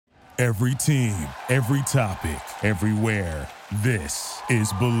Every team, every topic, everywhere. This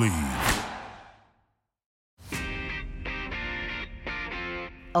is Believe.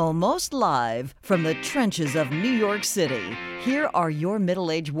 Almost live from the trenches of New York City, here are your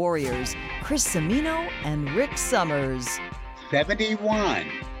middle-aged warriors, Chris Cimino and Rick Summers. 71.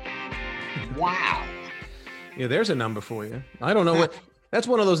 Wow. Yeah, there's a number for you. I don't know what. That's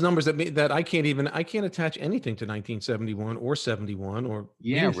one of those numbers that I can't attach anything to 1971 or 71 or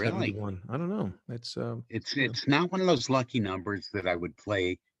Yeah, really. 71. I don't know. It's not one of those lucky numbers that I would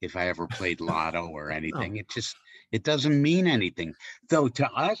play if I ever played Lotto or anything. No. It doesn't mean anything. Though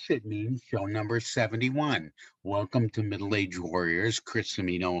to us it means show number 71. Welcome to Middle Age Warriors. Chris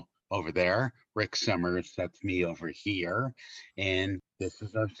Cimino over there, Rick Summers, that's me over here, and this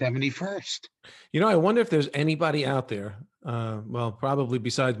is our 71st. You know, I wonder if there's anybody out there, well, probably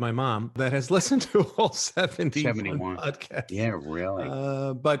besides my mom, that has listened to all 71 podcasts. Yeah,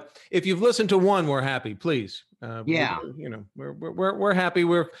 really. But if you've listened to one, we're happy. Please. Yeah. We're happy.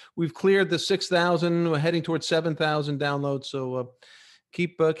 We've cleared the 6,000. We're heading towards 7,000 downloads. So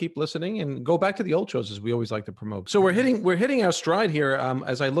keep listening and go back to the old shows, as we always like to promote. So we're hitting our stride here.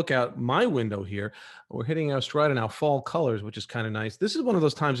 As I look out my window here, we're hitting our stride in our fall colors, which is kind of nice. This is one of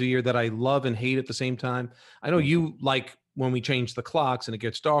those times of year that I love and hate at the same time. I know you like when we change the clocks and it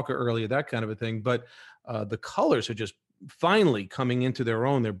gets darker earlier, that kind of a thing. But the colors are just finally coming into their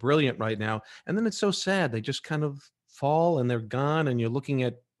own. They're brilliant right now. And then it's so sad. They just kind of fall and they're gone, and you're looking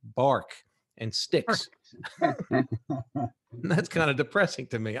at bark and sticks. That's kind of depressing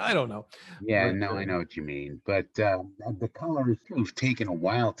to me. I don't know. Yeah, I know what you mean. But the colors have taken a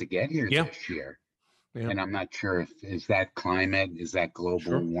while to get here this year. Yeah. And I'm not sure is that climate, is that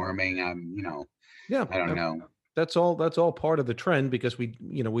global warming? I don't know. That's all part of the trend, because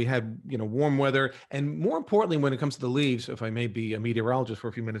we had warm weather, and more importantly, when it comes to the leaves, if I may be a meteorologist for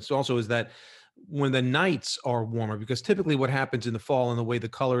a few minutes also, is that when the nights are warmer, because typically what happens in the fall and the way the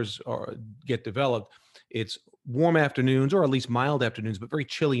colors get developed, it's warm afternoons, or at least mild afternoons, but very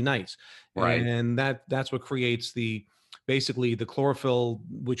chilly nights. Right. And that's what creates basically the chlorophyll,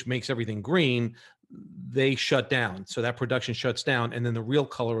 which makes everything green. They shut down. So that production shuts down, and then the real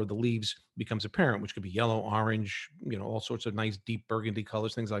color of the leaves becomes apparent, which could be yellow, orange, all sorts of nice deep burgundy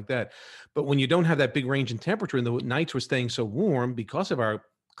colors, things like that. But when you don't have that big range in temperature and the nights were staying so warm because of our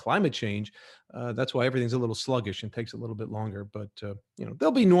climate change, that's why everything's a little sluggish and takes a little bit longer. But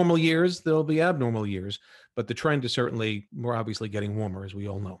there'll be normal years, there'll be abnormal years, but the trend is certainly more obviously getting warmer, as we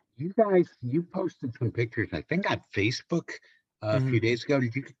all know. You guys, you posted some pictures, I think, on Facebook a few days ago.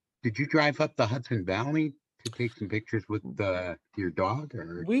 Did you drive up the Hudson Valley to take some pictures with your dog?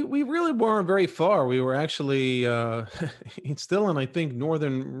 Or we really weren't very far. We were actually still in, I think,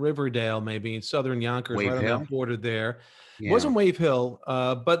 northern Riverdale, maybe in southern Yonkers, Wave right Hill? on that border there. Yeah. It wasn't Wave Hill,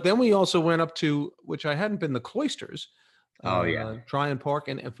 but then we also went up to, which I hadn't been, the Cloisters. Tryon Park,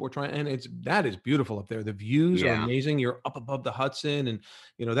 and that is beautiful up there. The views are amazing. You're up above the Hudson, and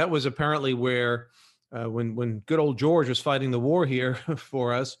that was apparently where when good old George was fighting the war here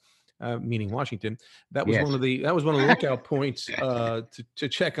for us. Meaning Washington, that was one of the lookout points to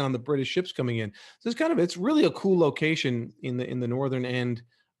check on the British ships coming in. So it's really a cool location in the northern end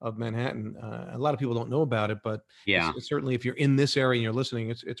of Manhattan. A lot of people don't know about it, but it's certainly, if you're in this area and you're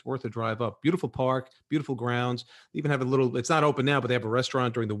listening, it's worth a drive up. Beautiful park, beautiful grounds. They even have it's not open now, but they have a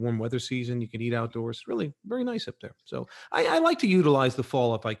restaurant during the warm weather season. You can eat outdoors. Really very nice up there. So I like to utilize the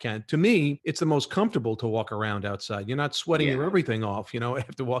fall if I can. To me, it's the most comfortable to walk around outside. You're not sweating your everything off,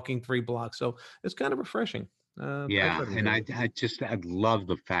 after walking 3 blocks. So it's kind of refreshing. And I love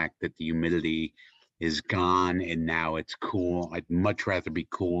the fact that the humidity is gone and now it's cool. I'd much rather be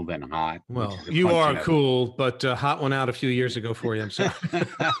cool than hot. Well, you are cool, but hot went out a few years ago for you. I'm sorry.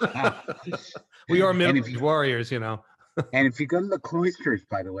 We are middle-aged warriors, And if you go to the Cloisters,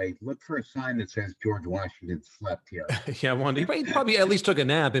 by the way, look for a sign that says George Washington slept here. Yeah, he probably at least took a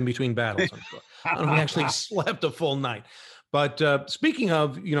nap in between battles. I'm sure. I don't know if he actually slept a full night. But speaking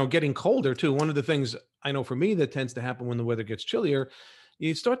of, getting colder too, one of the things I know for me that tends to happen when the weather gets chillier,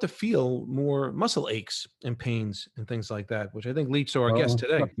 you start to feel more muscle aches and pains and things like that, which I think leads to our guest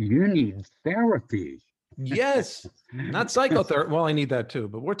today. You need therapy. Yes, not psychotherapy. Well, I need that too,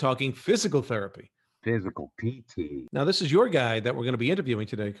 but we're talking physical therapy. Physical PT. Now, this is your guy that we're going to be interviewing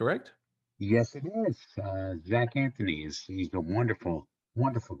today, correct? Yes, it is. Zach Anthony he's a wonderful,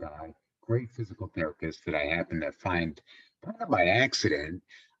 wonderful guy. Great physical therapist that I happened to find kind of by accident.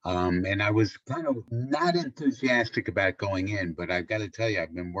 And I was kind of not enthusiastic about going in, but I've got to tell you,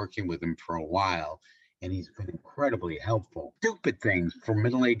 I've been working with him for a while, and he's been incredibly helpful. Stupid things for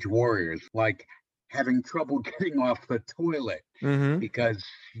middle-aged warriors, like having trouble getting off the toilet because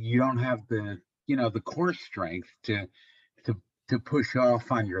you don't have the core strength to push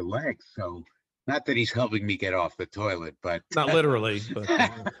off on your legs. So not that he's helping me get off the toilet, but not literally, but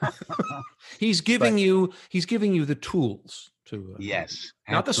he's giving you the tools to yes,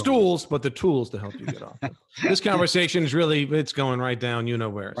 not the stools, but the tools to help you get off. This conversation is it's going right down,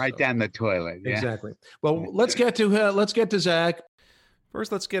 where, right down the toilet. Yeah. Exactly. Well, let's get to Zach.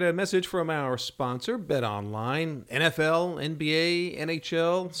 First, let's get a message from our sponsor, BetOnline. NFL, NBA,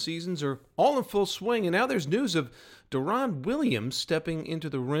 NHL seasons are all in full swing, and now there's news of Deron Williams stepping into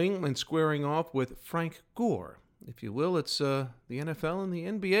the ring and squaring off with Frank Gore. If you will, it's the NFL and the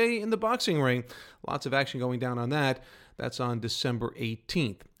NBA in the boxing ring. Lots of action going down on that. That's on December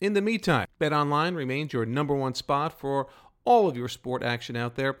 18th. In the meantime, BetOnline remains your number one spot for all of your sport action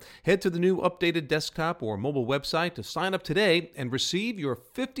out there. Head to the new updated desktop or mobile website to sign up today and receive your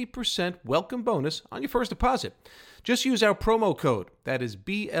 50% welcome bonus on your first deposit. Just use our promo code. That is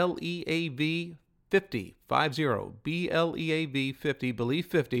BLEAV50, 50, BLEAV50, believe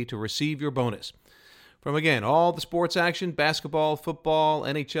 50 to receive your bonus. From, again, all the sports action, basketball, football,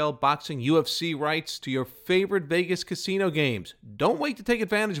 NHL, boxing, UFC rights, to your favorite Vegas casino games. Don't wait to take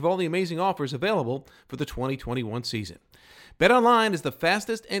advantage of all the amazing offers available for the 2021 season. BetOnline is the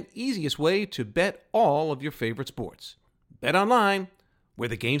fastest and easiest way to bet all of your favorite sports. BetOnline, where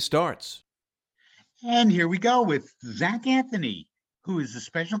the game starts. And here we go with Zach Anthony, who is a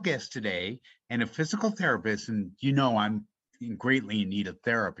special guest today and a physical therapist. And I'm greatly in need of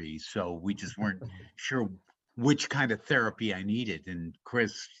therapy, so we just weren't sure which kind of therapy I needed. And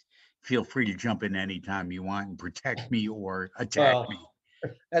Chris, feel free to jump in anytime you want and protect me or attack me.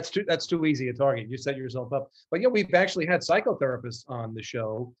 That's too easy a target. You set yourself up. But we've actually had psychotherapists on the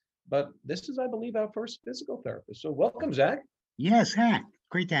show, but this is, I believe, our first physical therapist. So welcome, Zach. Yes, Zach.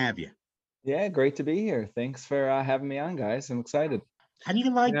 Great to have you. Yeah, great to be here. Thanks for having me on, guys. I'm excited. How do you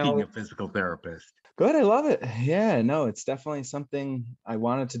like being a physical therapist? Good. I love it. Yeah, no, it's definitely something I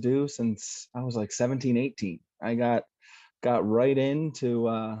wanted to do since I was like 17, 18. I got right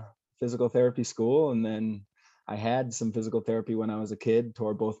into physical therapy school, and then I had some physical therapy when I was a kid,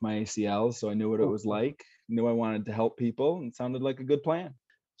 tore both my ACLs, so I knew what it was like, knew I wanted to help people, and it sounded like a good plan.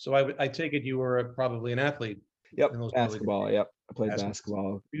 So I take it you were probably an athlete. Yep, basketball. Yep, I played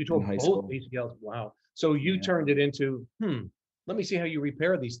basketball you tore in high both school. ACLs. Wow. So you turned it into, let me see how you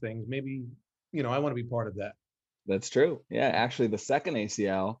repair these things. Maybe, I want to be part of that. That's true. Yeah, actually, the second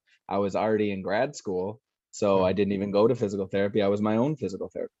ACL, I was already in grad school, so I didn't even go to physical therapy. I was my own physical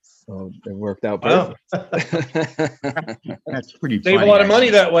therapist, so it worked out perfect. That's pretty funny. Save a lot of money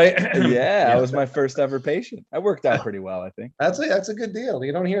that way. Yeah, I was my first ever patient. I worked out pretty well, I think. That's a good deal.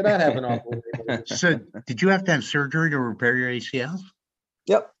 You don't hear that happen often. So, did you have to have surgery to repair your ACLs?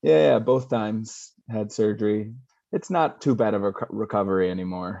 Yep. Yeah. Both times had surgery. It's not too bad of a recovery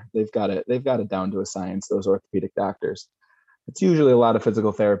anymore. They've got it down to a science, those orthopedic doctors. It's usually a lot of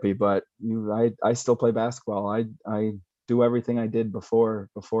physical therapy, but I still play basketball. I do everything I did before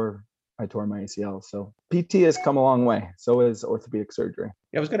I tore my ACL. So PT has come a long way. So is orthopedic surgery.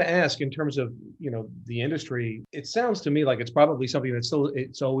 Yeah, I was going to ask, in terms of, the industry, it sounds to me like it's probably something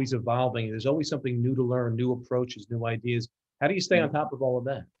it's always evolving. There's always something new to learn, new approaches, new ideas. How do you stay on top of all of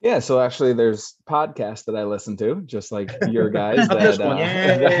that? Yeah, so actually there's podcasts that I listen to, just like your guys.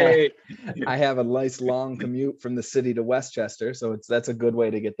 that I have a nice long commute from the city to Westchester, so that's a good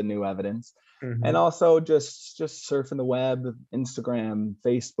way to get the new evidence. And also just surfing the web, Instagram,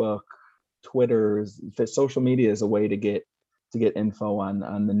 Facebook, Twitter, social media is a way to get info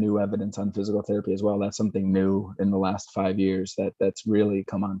on the new evidence on physical therapy as well. That's something new in the last 5 years that's really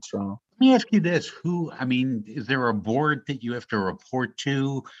come on strong. Let me ask you this: is there a board that you have to report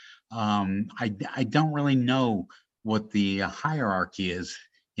to? I don't really know what the hierarchy is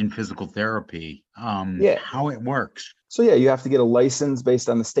in physical therapy. How it works. So you have to get a license based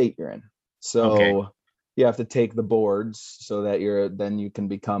on the state you're in. So you have to take the boards so that then you can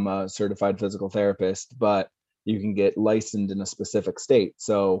become a certified physical therapist, but you can get licensed in a specific state.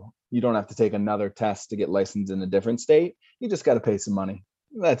 So you don't have to take another test to get licensed in a different state. You just got to pay some money.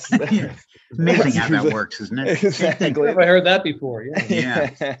 That's amazing how that works, isn't it? Exactly. I've heard that before.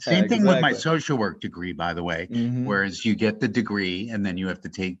 Yeah. Same thing with my social work degree, by the way. Whereas you get the degree and then you have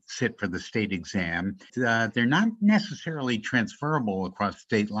to sit for the state exam. They're not necessarily transferable across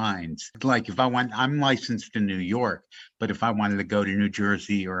state lines. Like I'm licensed in New York, but if I wanted to go to New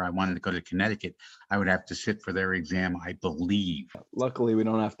Jersey or I wanted to go to Connecticut, I would have to sit for their exam, I believe. Luckily, we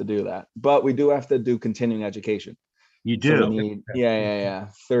don't have to do that, but we do have to do continuing education. You do? So we need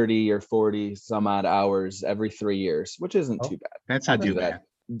 30 or 40 some odd hours every 3 years, which isn't too bad. That's not too bad.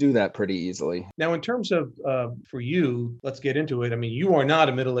 do that pretty easily. Now, in terms of for you, let's get into it. I mean, you are not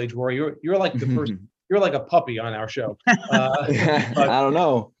a middle-aged warrior. You're like the first. You're like a puppy on our show. I don't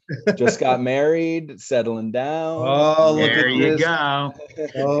know. Just got married, settling down. Oh, look there at you this. go.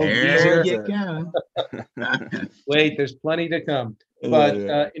 Oh, there you go. Wait, there's plenty to come. But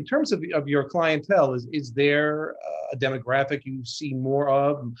in terms of your clientele, is there a demographic you see more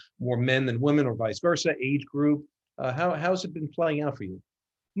of, more men than women, or vice versa, age group? How's it been playing out for you?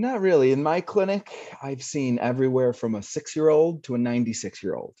 Not really. In my clinic, I've seen everywhere from a 6-year-old to a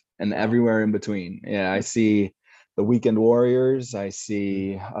 96-year-old and everywhere in between. Yeah, I see the weekend warriors. I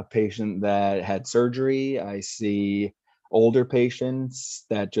see a patient that had surgery. I see older patients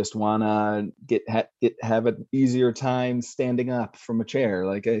that just want to have an easier time standing up from a chair.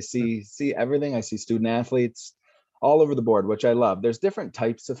 Like I see everything. I see student athletes all over the board, which I love. There's different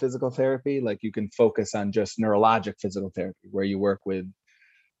types of physical therapy. Like you can focus on just neurologic physical therapy, where you work with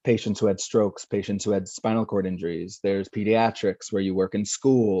patients who had strokes, patients who had spinal cord injuries. There's pediatrics, where you work in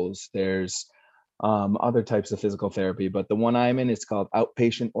schools. There's other types of physical therapy, but the one I'm in is called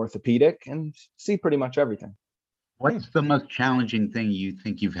outpatient orthopedic, and see pretty much everything. What's the most challenging thing you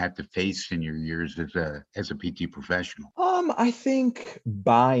think you've had to face in your years as a PT professional? I think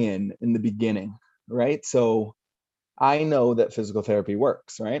buy-in in the beginning, right? So I know that physical therapy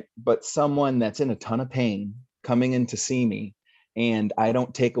works, right? But someone that's in a ton of pain coming in to see me, and I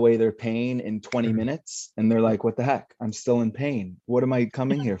don't take away their pain in 20 minutes, and they're like, what the heck? I'm still in pain. What am I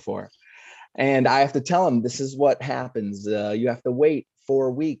coming here for? And I have to tell them, this is what happens. You have to wait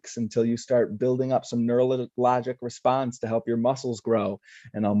 4 weeks until you start building up some neurologic response to help your muscles grow,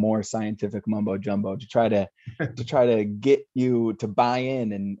 and a more scientific mumbo jumbo to try to get you to buy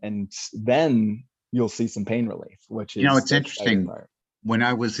in, and then you'll see some pain relief, which is, it's interesting. When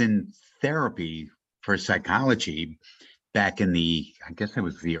I was in therapy for psychology back in I guess it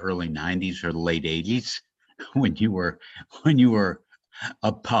was the early 90s or the late 80s, when you were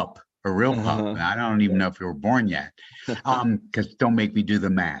a pup. A real pup. I don't even know if you were born yet, because don't make me do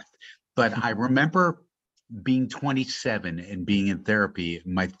the math. But I remember being 27 and being in therapy.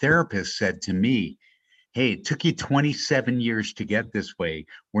 My therapist said to me, hey, it took you 27 years to get this way.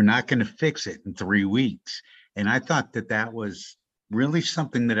 We're not going to fix it in 3 weeks. And I thought that was really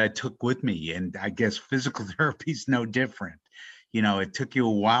something that I took with me. And I guess physical therapy is no different. It took you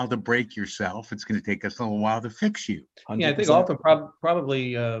a while to break yourself. It's going to take us a little while to fix you. 100%. Yeah, I think often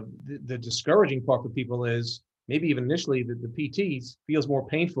probably the discouraging part for people is maybe even initially that the PT feels more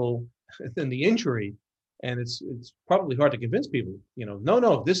painful than the injury. And it's probably hard to convince people,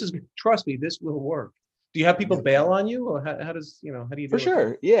 no, trust me, this will work. Do you have people bail on you, or how do you do For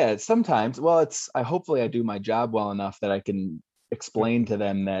sure. Yeah, sometimes. Well, hopefully I do my job well enough that I can explain to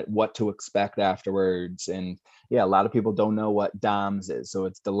them that what to expect afterwards. And yeah, a lot of people don't know what DOMS is. So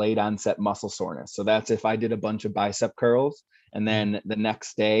it's delayed onset muscle soreness. So that's if I did a bunch of bicep curls and then the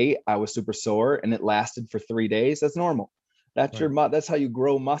next day I was super sore and it lasted for 3 days, that's normal. That's that's how you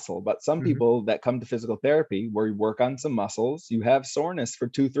grow muscle. But some people that come to physical therapy where you work on some muscles, you have soreness for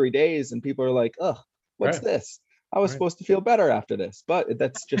 2-3 days and people are like, oh, what's this? I was supposed to feel better after this, but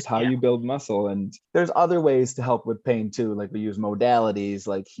that's just how you build muscle. And there's other ways to help with pain too. Like we use modalities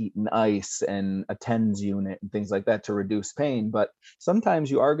like heat and ice and a TENS unit and things like that to reduce pain. But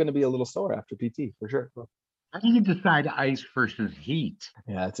sometimes you are going to be a little sore after PT, for sure. How do you decide ice versus heat?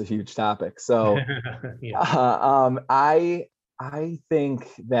 Yeah, it's a huge topic. So I think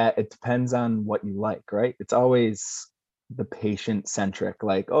that it depends on what you like, right? It's always the patient centric.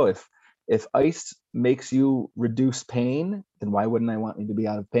 Like, oh, if ice makes you reduce pain, then why wouldn't I want you to be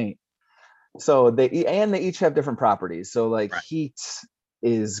out of pain? So they each have different properties. So like heat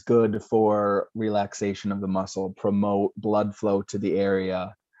is good for relaxation of the muscle, promote blood flow to the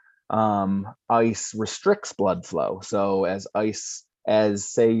area. Ice restricts blood flow. So as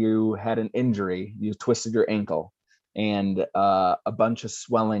say you had an injury, you twisted your ankle and a bunch of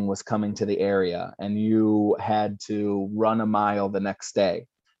swelling was coming to the area and you had to run a mile the next day.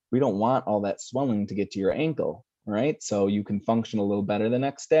 We don't want all that swelling to get to your ankle, right? So you can function a little better the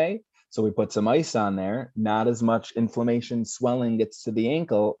next day. So we put some ice on there, not as much inflammation, swelling gets to the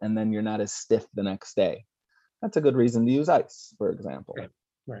ankle, and then you're not as stiff the next day. That's a good reason to use ice, for example.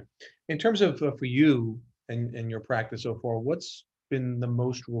 Right. In terms of for you and your practice so far, what's been the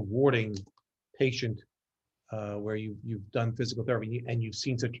most rewarding patient where you've done physical therapy and you've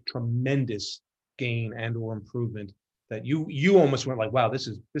seen such tremendous gain and or improvement that you almost went like, wow, this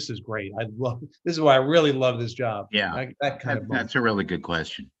is great. This is why I really love this job. Yeah, that's a really good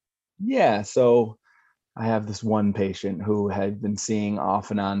question. Yeah, so I have this one patient who had been seeing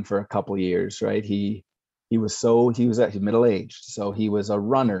off and on for a couple of years, right? He he was actually middle-aged. So he was a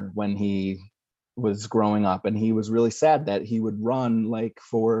runner when he was growing up, and he was really sad that he would run like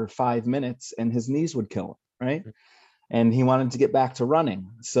for 5 minutes and his knees would kill him, right? And he wanted to get back to running.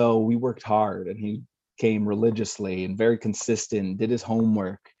 So we worked hard, and he came religiously and very consistent, did his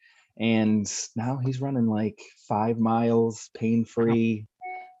homework. And now he's running like 5 miles pain-free.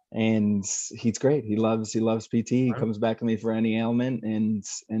 And he's great. He loves PT. He comes back to me for any ailment,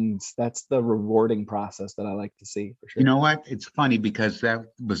 and that's the rewarding process that I like to see, for sure. You know what? It's funny because that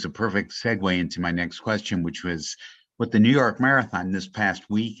was a perfect segue into my next question, which was with the New York Marathon this past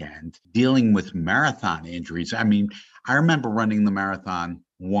weekend, dealing with marathon injuries. I mean, I remember running the marathon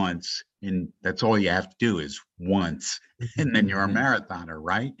once, and that's all you have to do is once, and then you're a marathoner,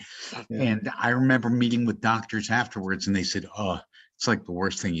 right? Yeah. And I remember meeting with doctors afterwards, and they said, "Oh, it's like the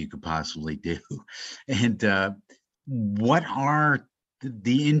worst thing you could possibly do." And what are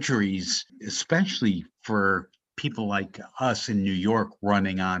the injuries, especially for people like us in New York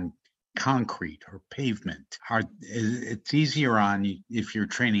running on concrete or pavement? It's easier on if you're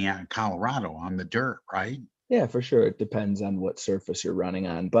training out in Colorado on the dirt, right? Yeah, for sure. It depends on what surface you're running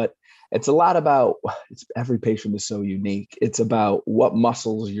on, but it's a lot about, every patient is so unique. It's about what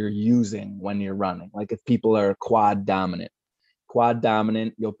muscles you're using when you're running. Like if people are quad dominant,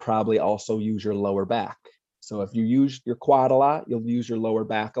 you'll probably also use your lower back. So if you use your quad a lot, you'll use your lower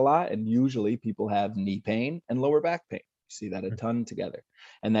back a lot. And usually people have knee pain and lower back pain. You see that a ton together.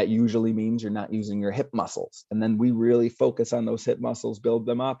 And that usually means you're not using your hip muscles. And then we really focus on those hip muscles, build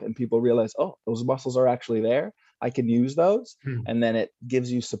them up, and people realize, oh, those muscles are actually there. I can use those. And then it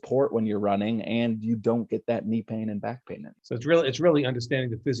gives you support when you're running, and you don't get that knee pain and back pain. So it's really understanding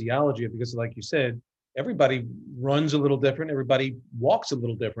the physiology of it, because like you said, everybody runs a little different. Everybody walks a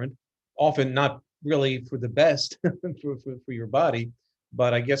little different, often not really for the best for your body.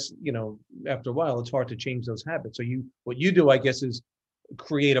 But I guess, after a while, it's hard to change those habits. So what you do, I guess, is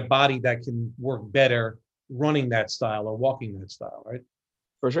create a body that can work better running that style or walking that style, right?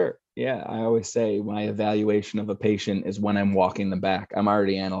 For sure. Yeah. I always say my evaluation of a patient is when I'm walking them back. I'm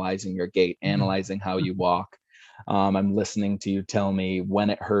already analyzing your gait, analyzing how you walk. I'm listening to you tell me when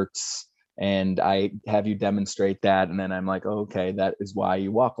it hurts, and I have you demonstrate that. And then I'm like, oh, okay, that is why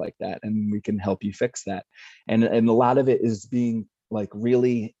you walk like that. And we can help you fix that. And a lot of it is being like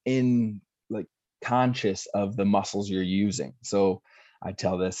really conscious of the muscles you're using. So I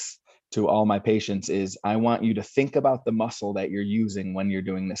tell this to all my patients is I want you to think about the muscle that you're using when you're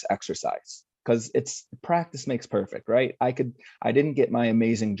doing this exercise, because it's practice makes perfect, right? I didn't get my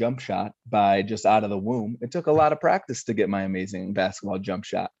amazing jump shot by just out of the womb. It took a lot of practice to get my amazing basketball jump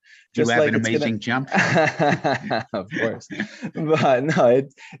shot. Just you have an amazing jump shot. Of course. But no,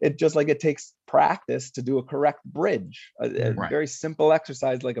 it just like it takes practice to do a correct bridge, a right. Very simple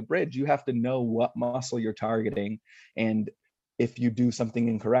exercise like a bridge. You have to know what muscle you're targeting, and if you do something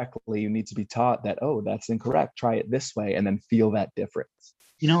incorrectly, you need to be taught that, oh, that's incorrect. Try it this way, and then feel that difference.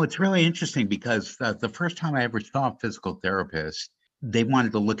 It's really interesting because the first time I ever saw a physical therapist, they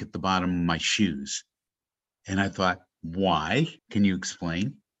wanted to look at the bottom of my shoes. And I thought, why? Can you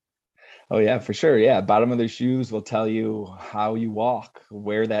explain? Oh, yeah, for sure. Yeah. Bottom of the shoes will tell you how you walk,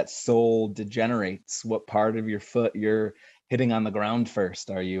 where that sole degenerates, what part of your foot you're hitting on the ground first.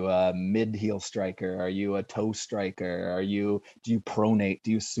 Are you a mid-heel striker? Are you a toe striker? Do you pronate?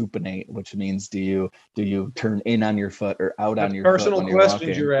 Do you supinate? Which means do you turn in on your foot or out on your foot? Personal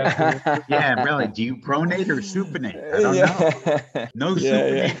questions you're asking. Yeah, really. Do you pronate or supinate? I don't know. No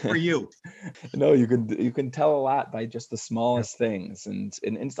supinate for you. No, you can tell a lot by just the smallest things, and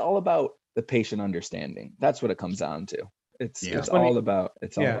it's all about the patient understanding. That's what it comes down to. It's all about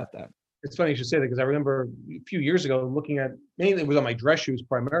that. It's funny you should say that, because I remember a few years ago looking at, mainly it was on my dress shoes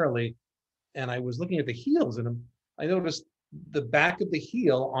primarily, and I was looking at the heels, and I noticed the back of the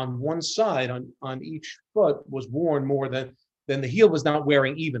heel on one side on each foot was worn more than the heel was not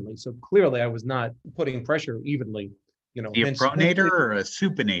wearing evenly. So clearly I was not putting pressure evenly. A pronator or a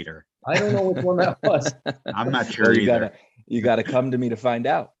supinator? I don't know which one that was. I'm not sure either. You got to come to me to find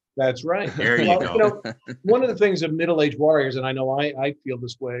out. That's right. There you go. One of the things of middle-aged warriors, and I know I feel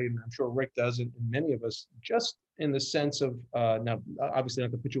this way, and I'm sure Rick does, and many of us, just in the sense of, now, obviously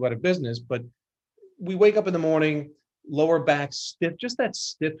not to put you out of business, but we wake up in the morning, lower back stiff, just that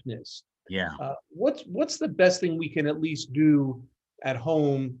stiffness. Yeah. What's the best thing we can at least do at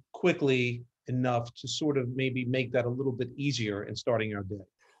home quickly enough to sort of maybe make that a little bit easier in starting our day?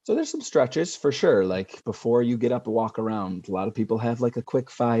 So there's some stretches for sure. Like before you get up and walk around, a lot of people have like a quick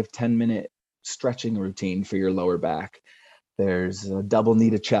 5-10 minute stretching routine for your lower back. There's a double knee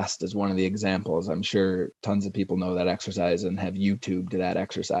to chest is one of the examples. I'm sure tons of people know that exercise and have YouTubed that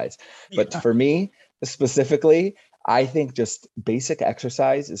exercise. But for me, specifically, I think just basic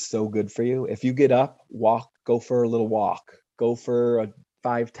exercise is so good for you. If you get up, walk, go for a little walk, go for a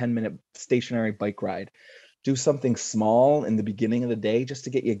 5-10 minute stationary bike ride, do something small in the beginning of the day just to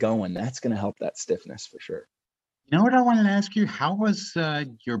get you going. That's going to help that stiffness for sure. You know what I wanted to ask you? How was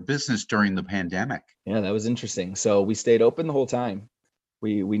your business during the pandemic? Yeah, that was interesting. So we stayed open the whole time.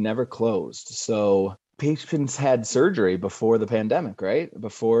 We never closed. So patients had surgery before the pandemic, right?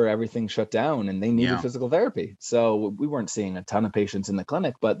 Before everything shut down, and they needed physical therapy. So we weren't seeing a ton of patients in the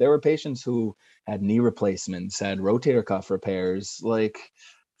clinic, but there were patients who had knee replacements, had rotator cuff repairs, like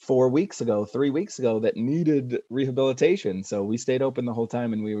 3 weeks ago, that needed rehabilitation. So we stayed open the whole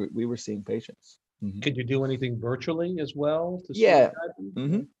time, and we were seeing patients. Mm-hmm. Could you do anything virtually as well? Yeah.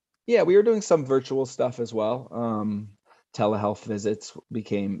 Mm-hmm. Yeah, we were doing some virtual stuff as well. Telehealth visits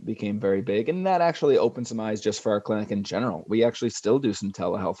became very big, and that actually opened some eyes just for our clinic in general. We actually still do some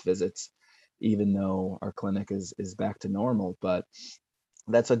telehealth visits, even though our clinic is back to normal. But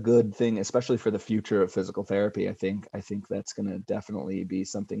that's a good thing, especially for the future of physical therapy. I think that's going to definitely be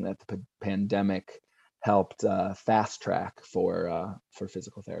something that the pandemic helped fast track for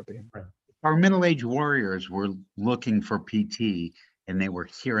physical therapy. Right. Our middle-aged warriors were looking for PT, and they were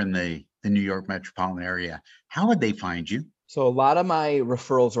here in the New York metropolitan area. How would they find you? So a lot of my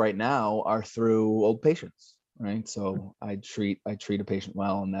referrals right now are through old patients, right? So I treat a patient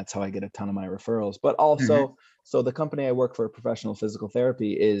well, and that's how I get a ton of my referrals. But also, so the company I work for, Professional Physical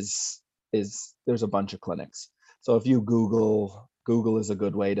Therapy, is there's a bunch of clinics. So if you Google is a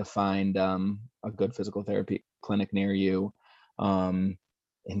good way to find a good physical therapy clinic near you.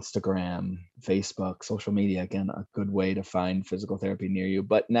 Instagram, Facebook, social media, again, a good way to find physical therapy near you.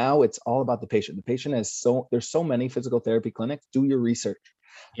 But now it's all about the patient. The patient there's so many physical therapy clinics. Do your research.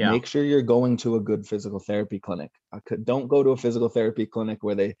 Yeah. Make sure you're going to a good physical therapy clinic. Don't go to a physical therapy clinic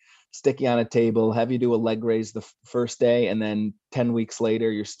where they stick you on a table, have you do a leg raise the first day, and then 10 weeks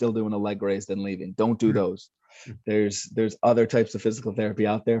later, you're still doing a leg raise, then leaving. Don't do those. There's other types of physical therapy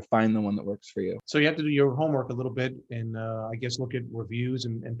out there. Find the one that works for you. So you have to do your homework a little bit, and I guess look at reviews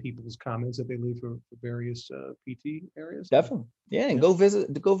and people's comments that they leave for various PT areas. Definitely, yeah. And go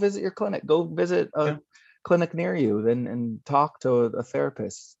visit your clinic. Go visit a clinic near you, and talk to a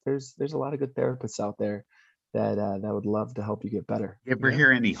therapist. There's a lot of good therapists out there that would love to help you get better. You ever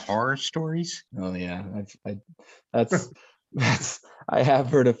hear any horror stories? Oh yeah, I have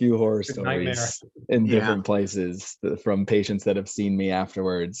heard a few horror stories in different places from patients that have seen me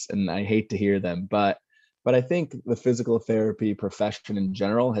afterwards, and I hate to hear them, but I think the physical therapy profession in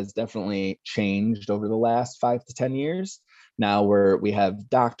general has definitely changed over the last 5 to 10 years. Now we have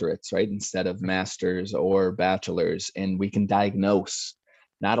doctorates, right, instead of masters or bachelors, and we can diagnose.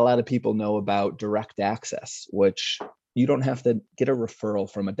 Not a lot of people know about direct access, which you don't have to get a referral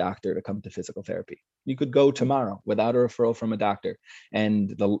from a doctor to come to physical therapy. You could go tomorrow without a referral from a doctor.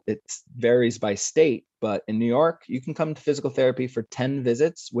 And it varies by state, but in New York, you can come to physical therapy for 10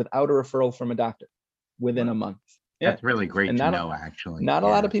 visits without a referral from a doctor within a month. That's really great to know, actually. Not a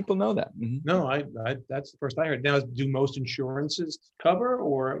lot of people know that. Mm-hmm. No, I that's the first I heard. Now, do most insurances cover,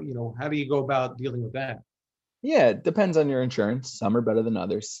 or how do you go about dealing with that? Yeah, it depends on your insurance. Some are better than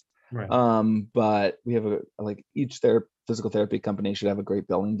others. Right. But we have each physical therapy company should have a great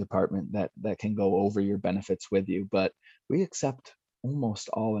billing department that can go over your benefits with you. But we accept almost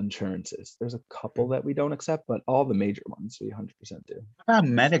all insurances. There's a couple that we don't accept, but all the major ones we 100% do. How about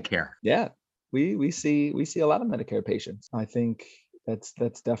Medicare? Yeah, we see a lot of Medicare patients. I think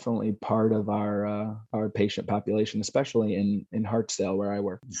that's definitely part of our patient population, especially in Hartsdale where I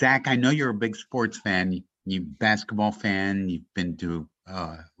work. Zach, I know you're a big sports fan. You basketball fan. You've been to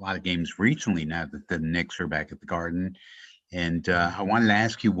a lot of games recently now that the Knicks are back at the Garden. And I wanted to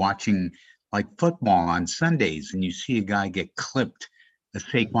ask you, watching like football on Sundays, and you see a guy get clipped, a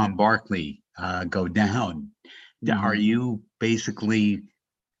Saquon Barkley go down. Mm-hmm. Are you basically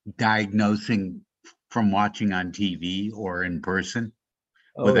diagnosing from watching on TV or in person?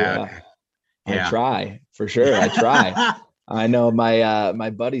 I try, for sure. I try. I know my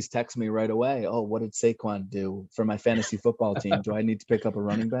buddies text me right away. Oh, what did Saquon do for my fantasy football team? Do I need to pick up a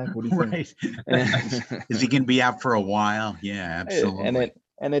running back? What do you think? Right. Is he going to be out for a while? Yeah, absolutely.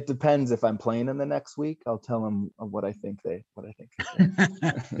 And it depends if I'm playing him the next week. I'll tell them what I think.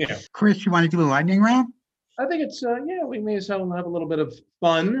 Yeah. Chris, you want to do a lightning round? I think it's we may as well have a little bit of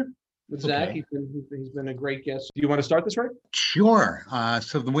fun with Zach. Okay. He's been a great guest. Do you want to start this, Rick? Sure.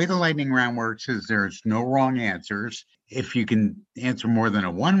 So the way the lightning round works is there's no wrong answers. If you can answer more than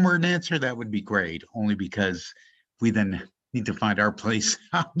a one-word answer, that would be great, only because we then need to find our place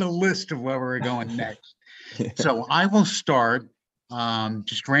on the list of where we're going next. So I will start.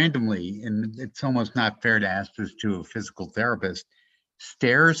 just randomly, and it's almost not fair to ask this to a physical therapist,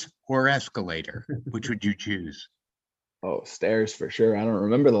 stairs or escalator? Which would you choose? Oh, stairs for sure. I don't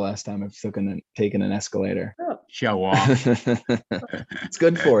remember the last time I've taken an escalator. Show off. It's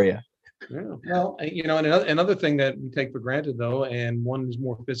good for you. Yeah. Well, and another thing that we take for granted, though, and one is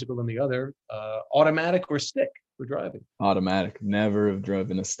more physical than the other, automatic or stick for driving. Automatic. Never have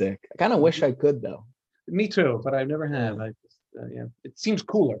driven a stick. I kind of wish I could, though. Me too, but I've never have. It seems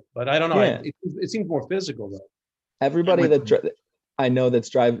cooler, but I don't know. Yeah. It seems more physical, though. Everybody I know that's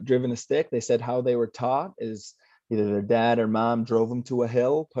driven a stick, they said how they were taught is either their dad or mom drove them to a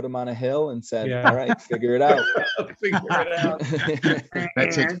hill, put them on a hill, and said, "All right, figure it out." Figure it out.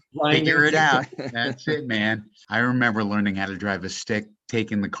 That's it. Figure it out. That's it, man. I remember learning how to drive a stick,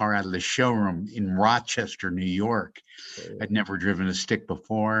 taking the car out of the showroom in Rochester, New York. I'd never driven a stick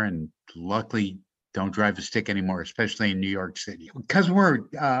before, and luckily don't drive a stick anymore, especially in New York City. Because we're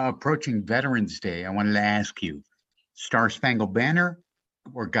approaching Veterans Day, I wanted to ask you, Star Spangled Banner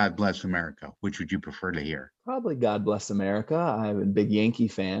or God Bless America? Which would you prefer to hear? Probably God Bless America. I'm a big Yankee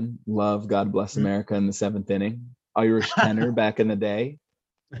fan. Love God Bless America in the 7th inning. Irish tenor back in the day.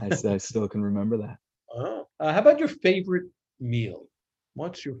 I still can remember that. Oh, how about your favorite meal?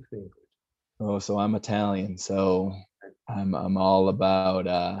 What's your favorite? Oh, so I'm Italian, so I'm all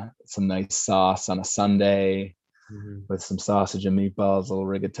about some nice sauce on a Sunday with some sausage and meatballs, a little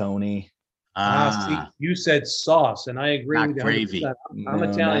rigatoni. See, you said sauce, and I agree with you. Gravy. I'm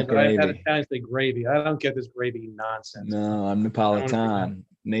Italian, but I've had Italians say gravy. I don't get this gravy nonsense. No, I'm Napolitan.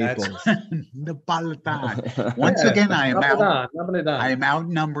 Naples. Napolitan. Once again, I am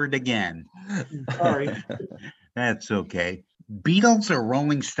outnumbered again. Sorry. That's okay. Beatles or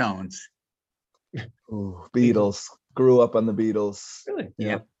Rolling Stones? Ooh, Beatles. Grew up on the Beatles. Really?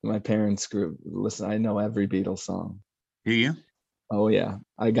 Yeah. My parents listen, I know every Beatles song. Do you? Oh yeah.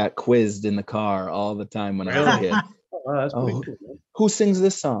 I got quizzed in the car all the time when I was a kid. That's pretty cool. Who sings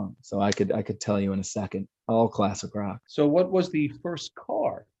this song? So I could tell you in a second. All classic rock. So what was the first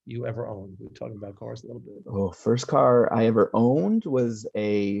car you ever owned? We were talking about cars a little bit. Oh, first car I ever owned was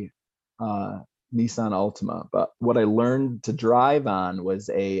a Nissan Altima, but what I learned to drive on was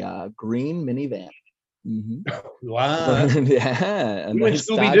a green minivan. Wow. Yeah. You went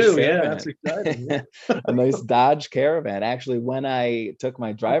Scooby-Doo. Yeah, that's exciting. Yeah. A nice Dodge Caravan. Actually, when I took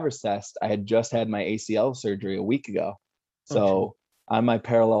my driver's test, I had just had my ACL surgery a week ago. So on my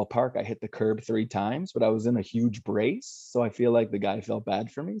parallel park, I hit the curb 3 times, but I was in a huge brace. So I feel like the guy felt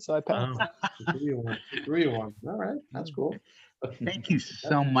bad for me. So I passed. 3-1. All right. That's cool. Thank you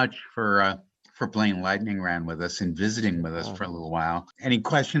so much for playing lightning round with us and visiting with us for a little while. Any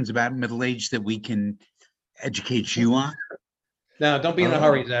questions about middle age that we can educate you on? No, don't be in a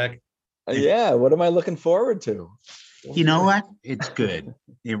hurry, Zach. Yeah, what am I looking forward to? You know what? It's good.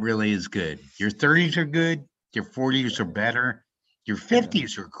 It really is good. Your 30s are good. Your 40s are better. Your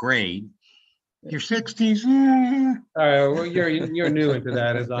 50s are great. Your 60s, All right, well, you're new into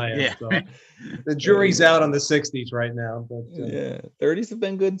that as I am. Yeah. So. The jury's out on the 60s right now. But yeah, 30s have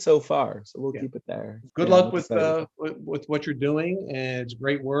been good so far, so we'll keep it there. Good luck with what you're doing, and it's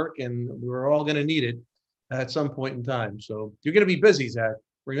great work, and we're all going to need it at some point in time. So you're going to be busy, Zach.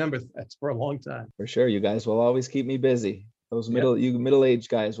 Remember, that's for a long time. For sure, you guys will always keep me busy. Those middle-aged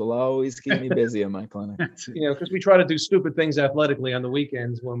guys will always keep me busy in my clinic. Because we try to do stupid things athletically on the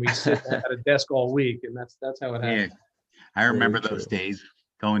weekends when we sit at a desk all week, and that's how it happens. Yeah. I remember those days,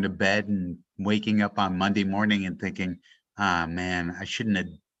 going to bed and waking up on Monday morning and thinking, man, I shouldn't have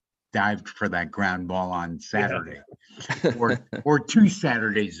dived for that ground ball on Saturday or 2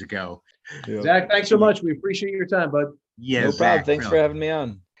 Saturdays ago. Yeah. Zach, thanks so much. We appreciate your time, bud. Yeah, no problem. Thanks for having me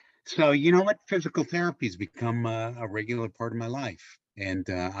on. So, you know what? Physical therapy has become a regular part of my life. And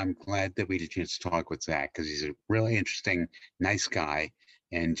I'm glad that we had a chance to talk with Zach, because he's a really interesting, nice guy,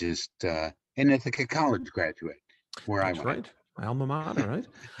 and just and like a college graduate where That's I went. Right. Alma mater,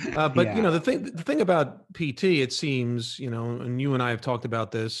 right? But the thing about PT, it seems, and you and I have talked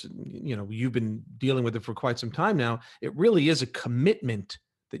about this, you've been dealing with it for quite some time now. It really is a commitment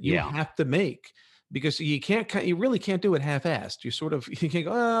that you have to make, because you really can't do it half-assed. You can't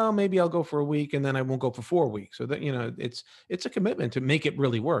go, oh, maybe I'll go for a week and then I won't go for 4 weeks. So that, it's a commitment to make it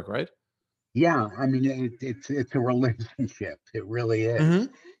really work, right? Yeah. I mean, it's a relationship. It really is. Mm-hmm.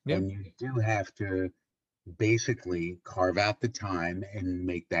 Yep. And you do have to basically carve out the time and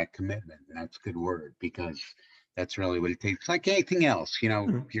make that commitment. And that's a good word, because that's really what it takes. It's like anything else,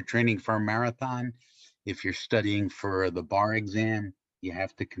 if you're training for a marathon, if you're studying for the bar exam, you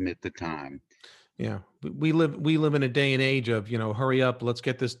have to commit the time. Yeah, we live in a day and age of, hurry up, let's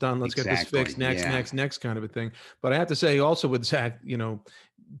get this done, let's get this fixed, next kind of a thing. But I have to say also with Zach,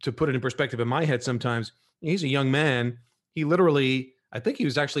 to put it in perspective in my head, sometimes he's a young man. He literally, I think he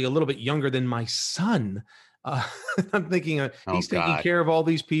was actually a little bit younger than my son. I'm thinking he's taking care of all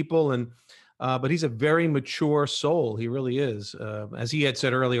these people, but he's a very mature soul. He really is. As he had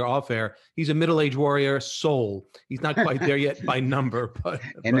said earlier off air, he's a middle-aged warrior soul. He's not quite there yet by number, but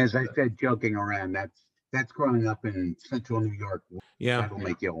as I said, joking around, that's growing up in central New York. Yeah, that'll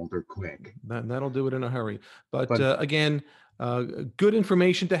make you older quick. That'll do it in a hurry. But again, good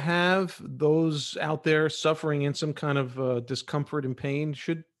information to have. Those out there suffering in some kind of discomfort and pain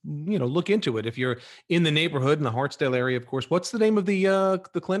should look into it. If you're in the neighborhood in the Hartsdale area, of course. What's the name of the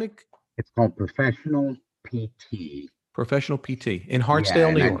clinic? It's called Professional PT. Professional PT in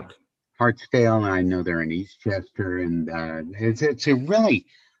Hartsdale, New York. Hartsdale, and I know they're in Eastchester, and it's a really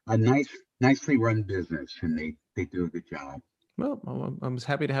nicely run business, and they do a good job. Well, I was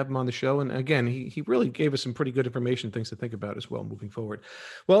happy to have him on the show, and again, he really gave us some pretty good information, things to think about as well moving forward.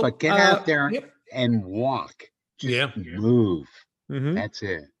 Well, but get out there and walk. Just move. Mm-hmm. That's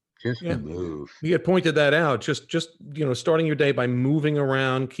it. Just move. You had pointed that out. Just starting your day by moving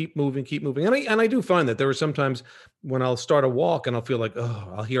around, keep moving. And I do find that there are sometimes when I'll start a walk and I'll feel like,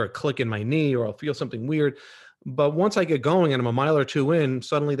 I'll hear a click in my knee or I'll feel something weird. But once I get going and I'm a mile or two in,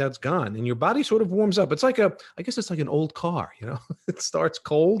 suddenly that's gone. And your body sort of warms up. It's like I guess it's like an old car, It starts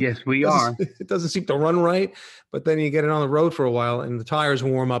cold. Yes, It doesn't seem to run right. But then you get it on the road for a while and the tires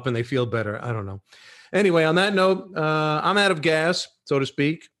warm up and they feel better. I don't know. Anyway, on that note, I'm out of gas, so to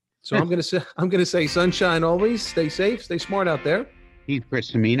speak. So I'm gonna say sunshine always. Stay safe, stay smart out there. He's Chris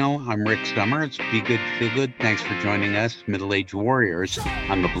Cimino. I'm Rick Summers. Be good, feel good. Thanks for joining us, Middle Age Warriors,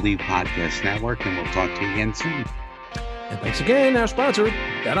 on the Believe Podcast Network, and we'll talk to you again soon. And thanks again, our sponsor,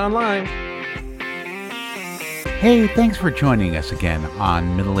 BetOnline. Hey, thanks for joining us again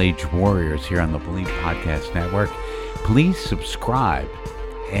on Middle Age Warriors here on the Believe Podcast Network. Please subscribe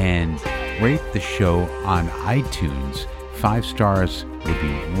and rate the show on iTunes. 5 stars would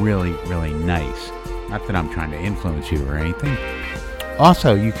be really, really nice. Not that I'm trying to influence you or anything.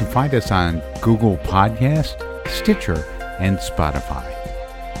 Also, you can find us on Google Podcast, Stitcher, and Spotify.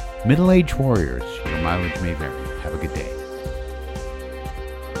 Middle Age Warriors, your mileage may vary. Have a good day.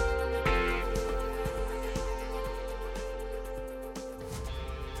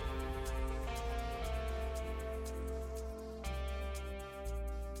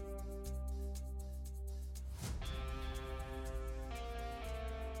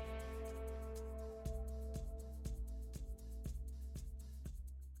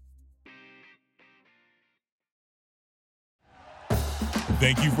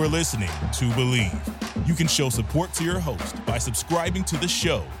 Thank you for listening to Believe. You can show support to your host by subscribing to the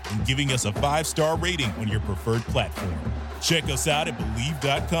show and giving us a 5-star rating on your preferred platform. Check us out at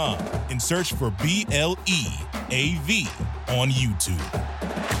Believe.com and search for BLEAV on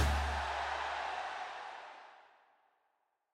YouTube.